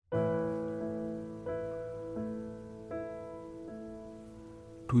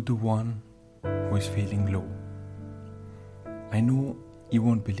To the one who is feeling low. I know you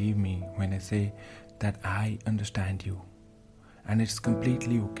won't believe me when I say that I understand you, and it's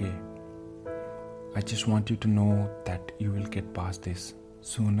completely okay. I just want you to know that you will get past this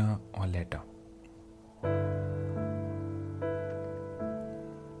sooner or later.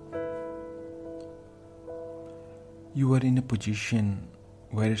 You are in a position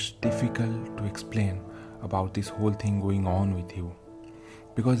where it's difficult to explain about this whole thing going on with you,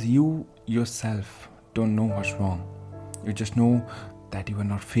 because you yourself don't know what's wrong. You just know that you are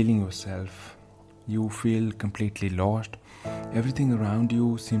not feeling yourself. You feel completely lost. Everything around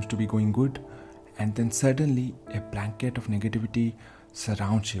you seems to be going good, and then suddenly a blanket of negativity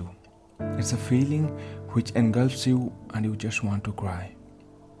surrounds you. It's a feeling which engulfs you and you just want to cry.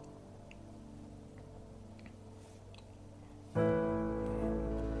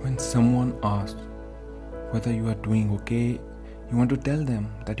 When someone asks whether you are doing okay, you want to tell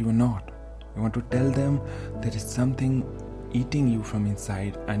them that you are not. You want to tell them there is something eating you from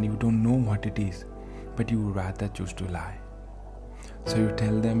inside and you don't know what it is, but you would rather choose to lie. So you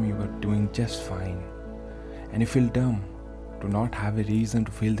tell them you are doing just fine. And you feel dumb to not have a reason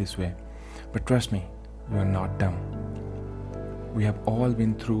to feel this way. But trust me, you are not dumb. We have all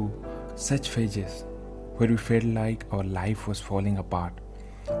been through such phases where we felt like our life was falling apart,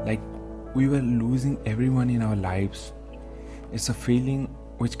 like we were losing everyone in our lives. It's a feeling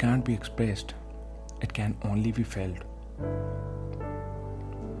which can't be expressed. It can only be felt.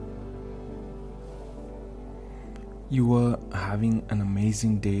 You were having an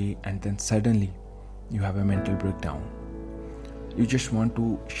amazing day and then suddenly you have a mental breakdown. You just want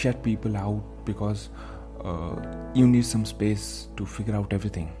to shut people out because you need some space to figure out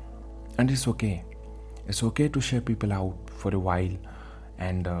everything. And it's okay. It's okay to shut people out for a while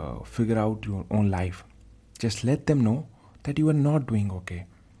and figure out your own life. Just let them know that you are not doing okay.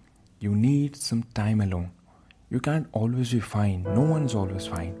 You need some time alone. You can't always be fine. No one's always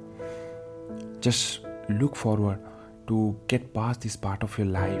fine. Just look forward to get past this part of your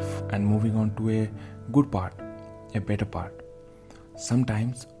life and moving on to a good part, a better part.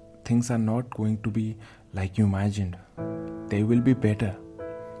 Sometimes things are not going to be like you imagined. They will be better.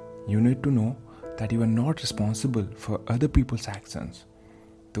 You need to know that you are not responsible for other people's actions.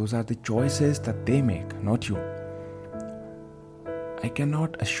 Those are the choices that they make, not you. I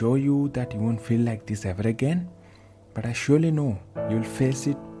cannot assure you that you won't feel like this ever again, but I surely know you'll face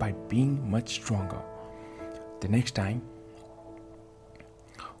it by being much stronger. The next time,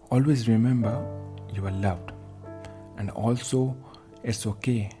 always remember you are loved, and also it's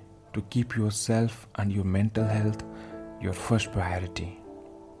okay to keep yourself and your mental health your first priority.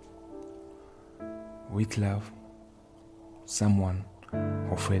 With love, someone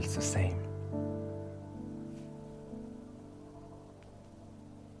who feels the same.